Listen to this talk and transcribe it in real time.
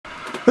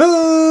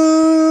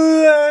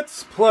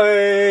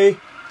Play!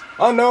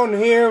 Unknown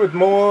here with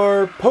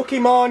more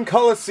Pokemon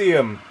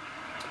Colosseum.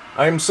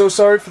 I'm so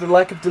sorry for the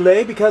lack of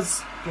delay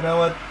because, you know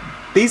what,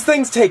 these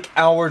things take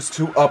hours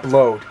to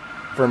upload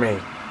for me.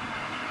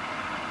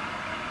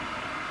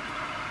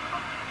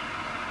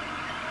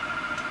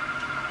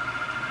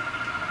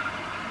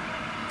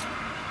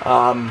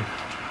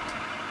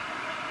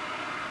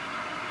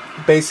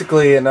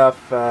 Basically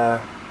enough, I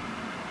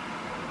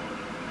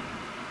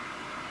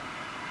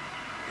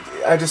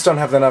just don't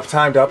have enough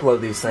time to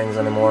upload these things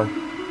anymore.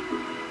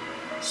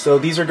 So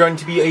these are going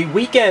to be a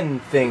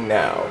weekend thing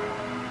now.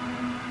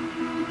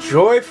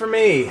 Joy for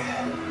me.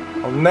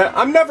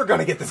 I'm never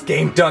gonna get this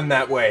game done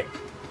that way.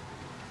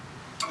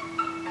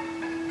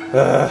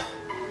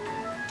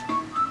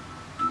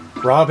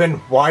 Robin,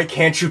 why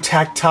can't you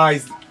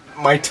tactize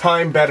my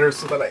time better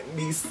so that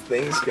these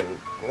things can...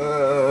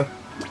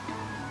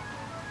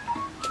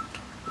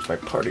 Where's my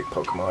party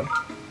Pokemon?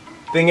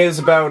 Thing is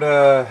about,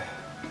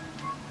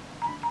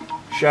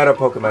 Shadow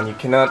Pokemon, you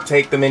cannot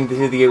take them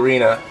into the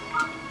arena.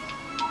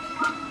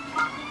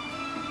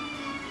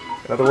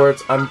 In other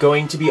words, I'm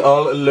going to be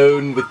all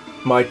alone with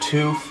my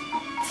two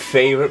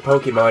favorite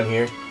Pokemon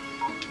here.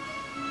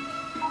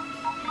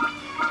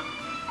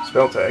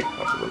 Spell tag,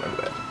 I'll have to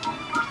remember that.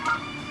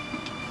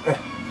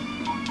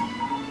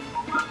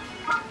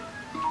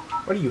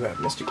 What do you have?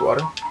 Mystic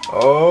Water?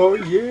 Oh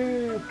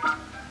yeah!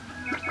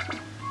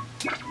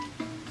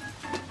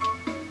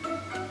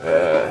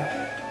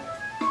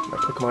 My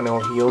Pokemon are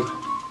all healed.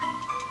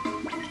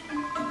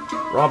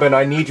 Robin,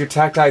 I need your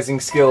tactizing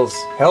skills.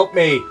 Help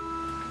me!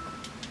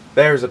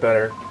 There's a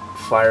better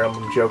Fire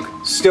Emblem joke.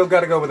 Still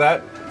gotta go with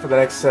that for the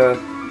next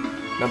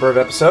number of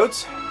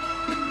episodes.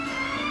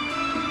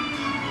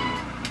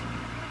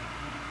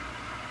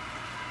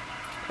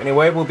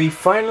 Anyway, we'll be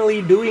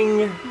finally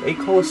doing a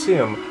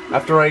Colosseum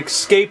after I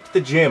escaped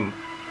the gym.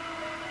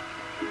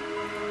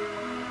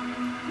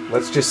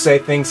 Let's just say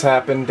things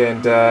happened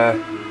and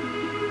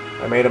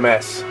I made a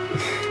mess.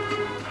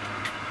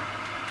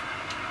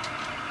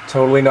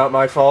 Totally not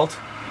my fault.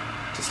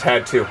 Just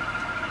had to.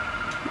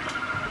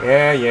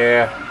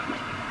 Yeah.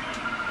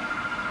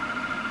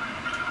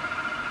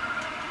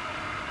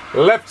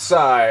 Left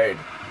side.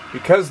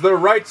 Because the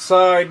right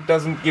side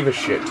doesn't give a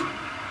shit.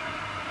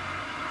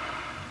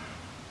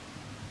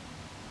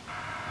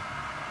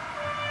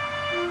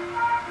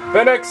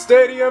 Phoenix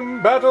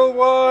Stadium Battle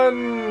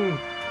 1!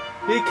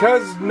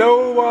 Because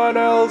no one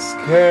else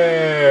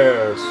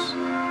cares.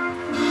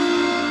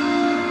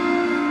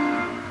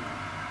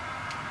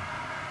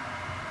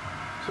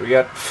 So we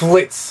got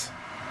Flitz.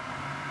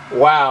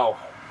 Wow.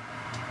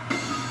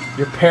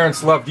 Your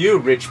parents loved you,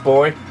 rich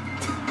boy.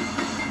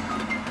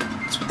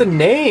 What's with the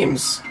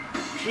names?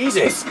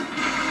 Jesus.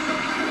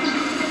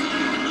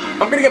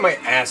 I'm gonna get my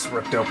ass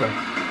ripped open.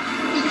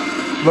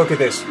 Look at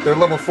this. They're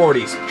level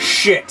 40s.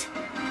 Shit.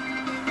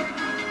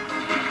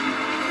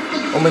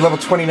 Only level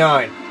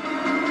 29.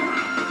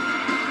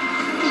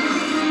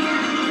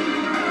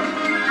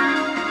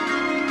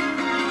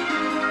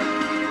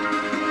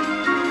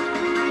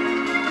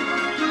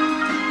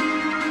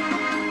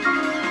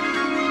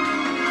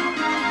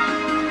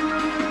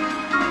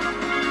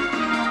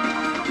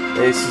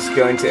 This is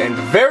going to end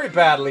very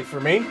badly for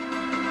me.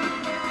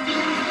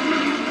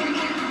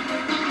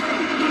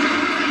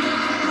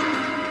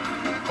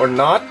 Or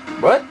not?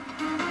 What?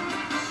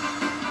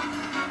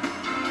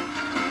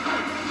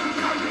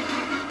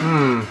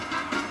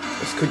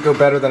 This could go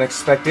better than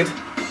expected.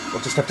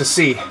 We'll just have to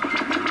see.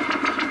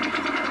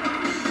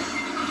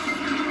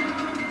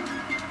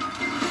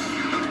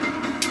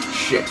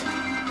 Shit.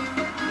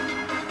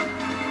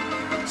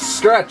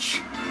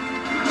 Scratch!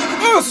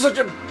 Oh, such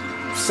a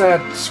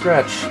sad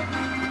scratch.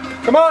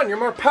 Come on, you're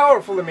more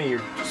powerful than me.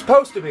 You're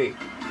supposed to be.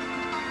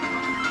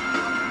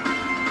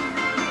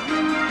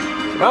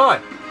 Come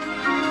on.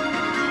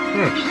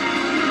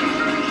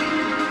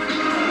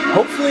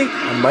 Hopefully,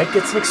 I might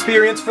get some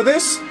experience for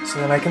this, so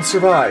that I can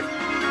survive.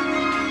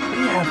 What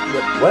do you have?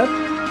 What?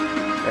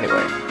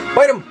 Anyway.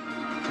 Bite him!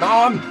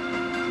 Nom!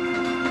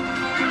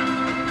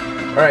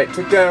 Alright,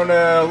 took down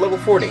level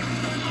 40.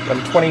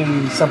 I'm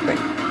 20-something.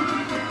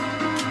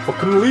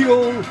 Fucking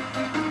legal!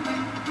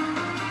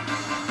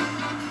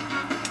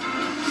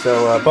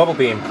 So, Bubble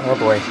Beam. Oh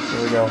boy,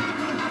 here we go.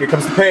 Here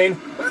comes the pain!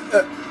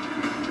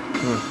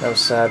 That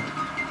was sad.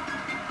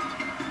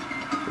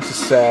 This is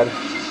sad.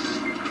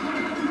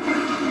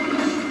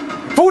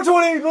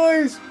 420,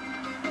 please!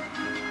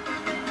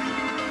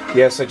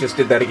 Yes, I just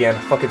did that again.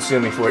 Fucking sue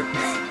me for it.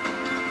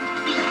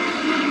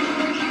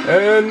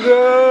 And,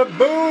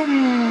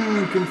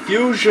 boom!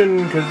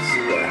 Confusion, because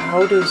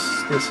how does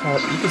this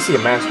happen? You can see a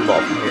Master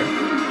Ball from here.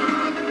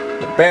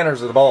 The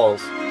banners are the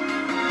balls.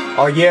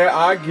 Oh yeah,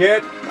 I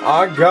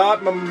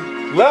got my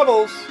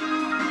levels!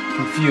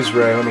 Confused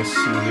Ray, let me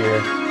see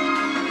here.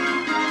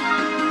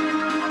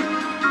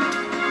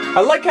 I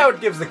like how it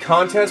gives the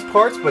contest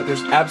parts, but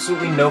there's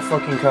absolutely no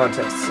fucking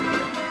contests in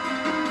here.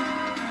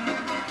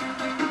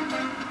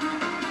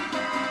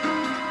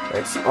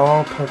 It's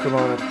all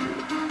Pokemon.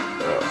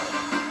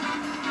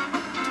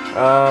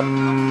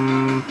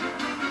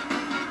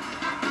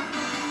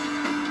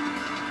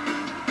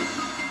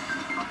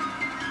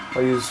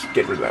 I'll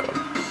get rid of that one.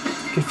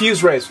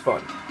 Confuse Ray is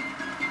fun.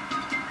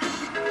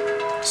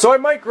 So I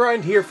might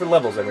grind here for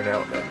levels every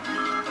now and then.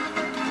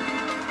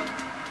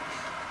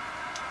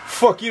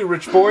 Fuck you,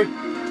 rich boy.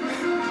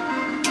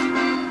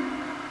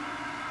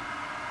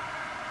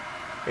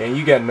 And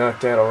you got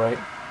knocked out, alright.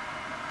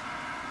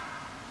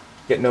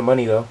 Get no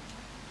money, though.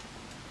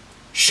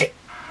 Shit.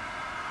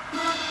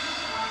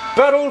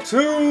 Battle 2!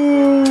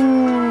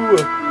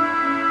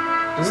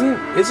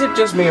 Is it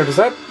just me, or does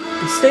the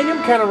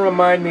stadium kind of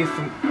remind me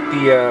from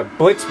the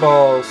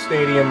Blitzball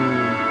Stadium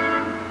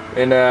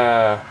in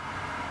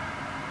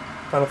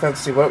Final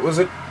Fantasy, what was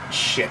it?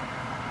 Shit.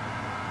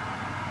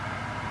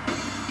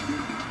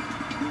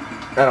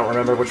 I don't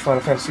remember which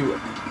Final Fantasy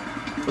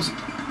was it.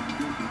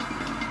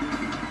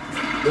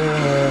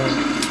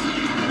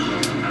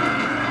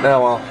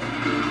 Now well.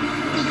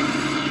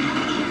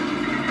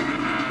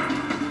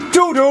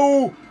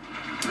 Dodo!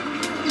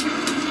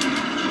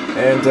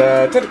 And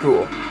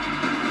Tentacool.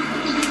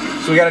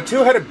 So we got a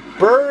two-headed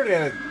bird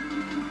and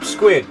a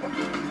squid.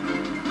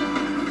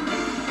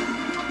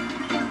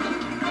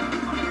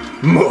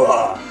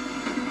 Mwah.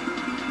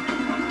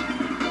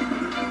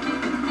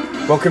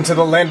 Welcome to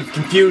the land of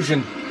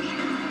confusion.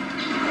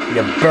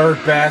 You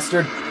bird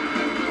bastard.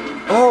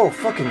 Oh,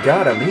 fucking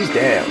got him. He's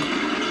down.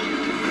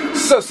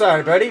 So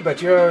sorry, buddy,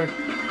 but your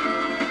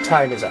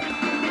time is up.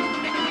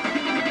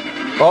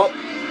 Oh,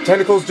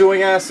 Tentacle's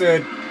doing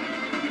acid.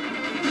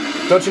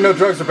 Don't you know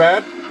drugs are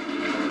bad?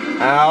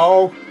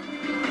 Ow.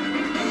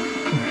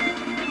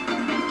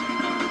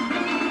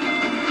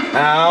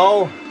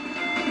 Ow.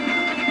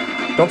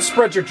 Don't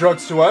spread your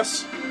drugs to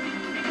us.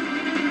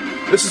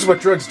 This is what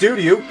drugs do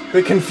to you.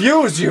 They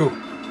confuse you.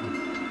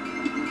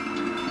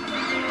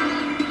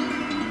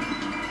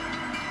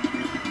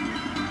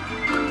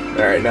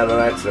 Alright, now that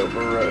that's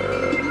over,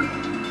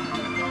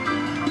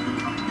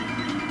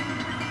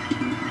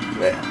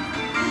 yeah.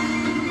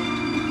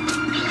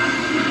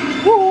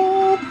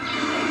 Whoa!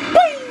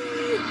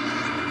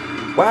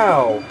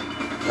 Wow.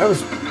 That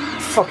was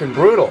fucking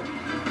brutal.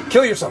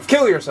 Kill yourself!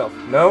 Kill yourself!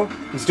 No?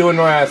 He's doing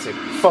no acid.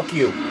 Fuck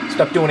you.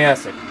 Stop doing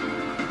acid.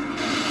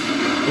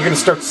 You're gonna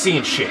start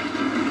seeing shit.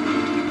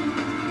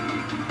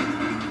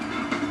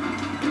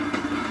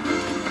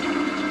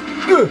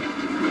 Ugh.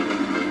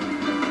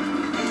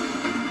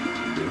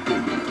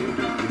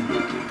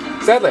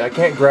 Sadly, I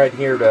can't grind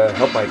here to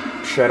help my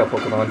shadow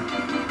Pokemon.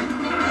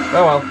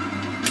 Oh well.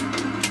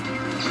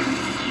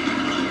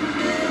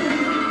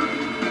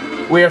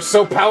 We are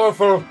so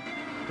powerful,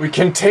 we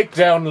can take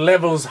down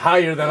levels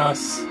higher than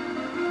us.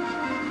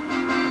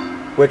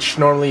 Which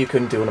normally you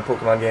couldn't do in a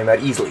Pokemon game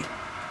that easily.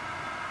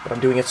 But I'm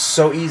doing it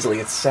so easily,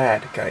 it's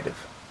sad, kind of.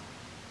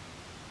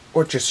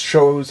 Or it just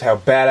shows how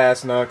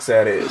badass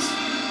Noxat is.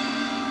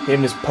 Him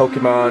and his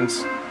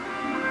Pokemons.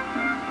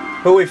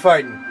 Who are we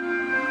fighting?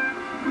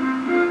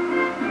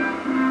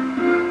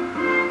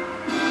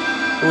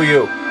 Who are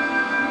you?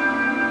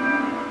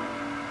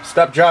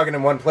 Stop jogging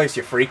in one place,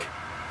 you freak.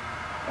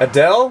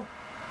 Adele?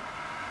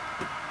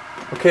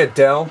 Okay,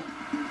 Adele.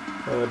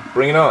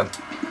 Bring it on.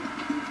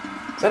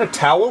 Is that a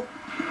towel?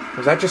 Or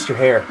is that just your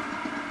hair?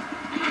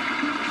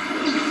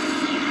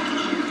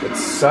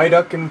 It's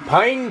Psyduck and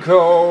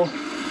Pineco.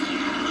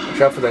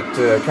 Watch out for that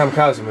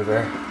kamikaze move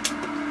there.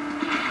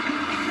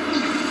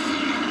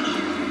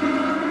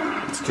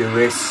 Let's do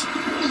this.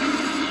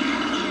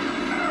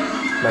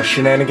 My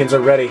shenanigans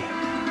are ready.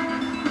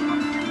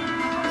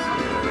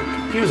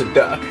 Confuse a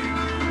duck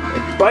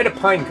and bite a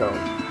pine cone.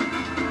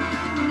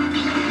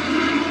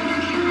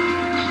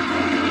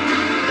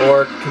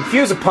 Or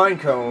confuse a pine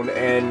cone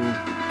and...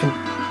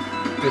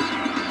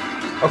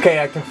 Okay,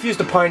 I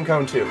confused a pine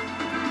cone too.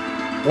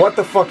 What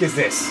the fuck is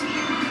this?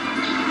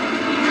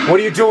 What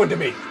are you doing to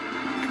me?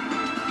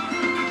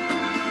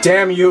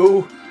 Damn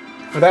you!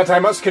 For that I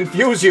must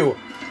confuse you!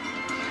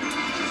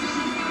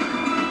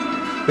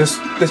 This...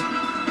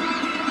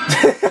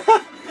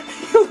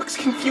 He looks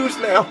confused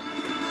now.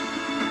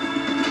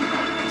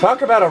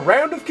 Talk about a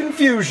round of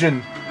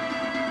confusion.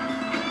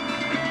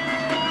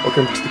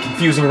 Welcome to the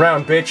confusing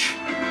round, bitch.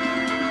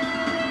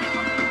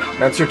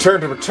 Now it's your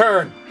turn to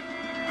return.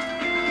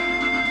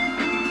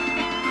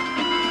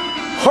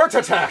 Heart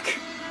attack!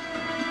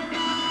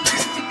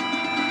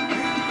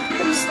 I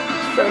just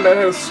found out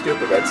how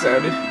stupid that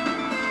sounded.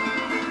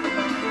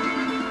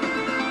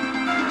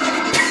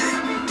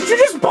 Did you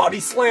just body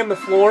slam the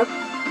floor?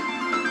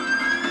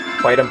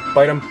 Bite him,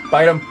 bite him,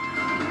 bite him.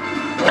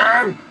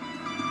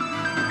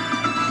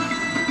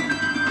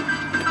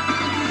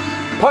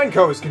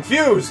 Pineco is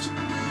confused!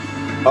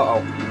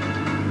 Uh-oh.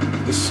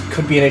 This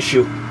could be an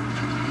issue.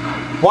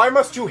 Why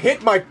must you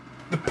hit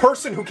the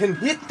person who can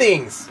hit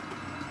things?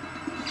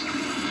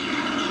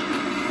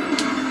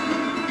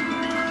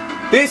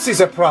 This is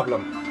a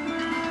problem.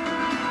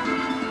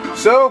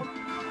 So,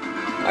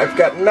 I've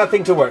got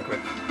nothing to work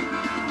with.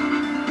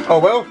 Oh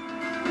well.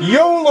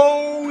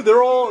 YOLO!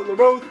 They're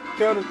both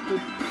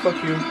fuck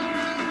you.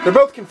 They're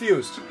both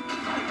confused.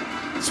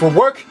 This will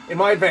work in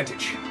my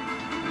advantage.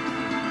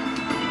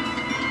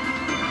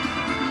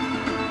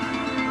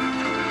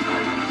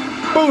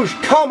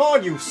 Boosh, come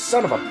on, you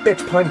son of a bitch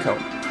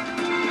pinecone.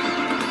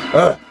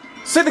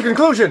 See the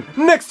conclusion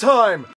next time!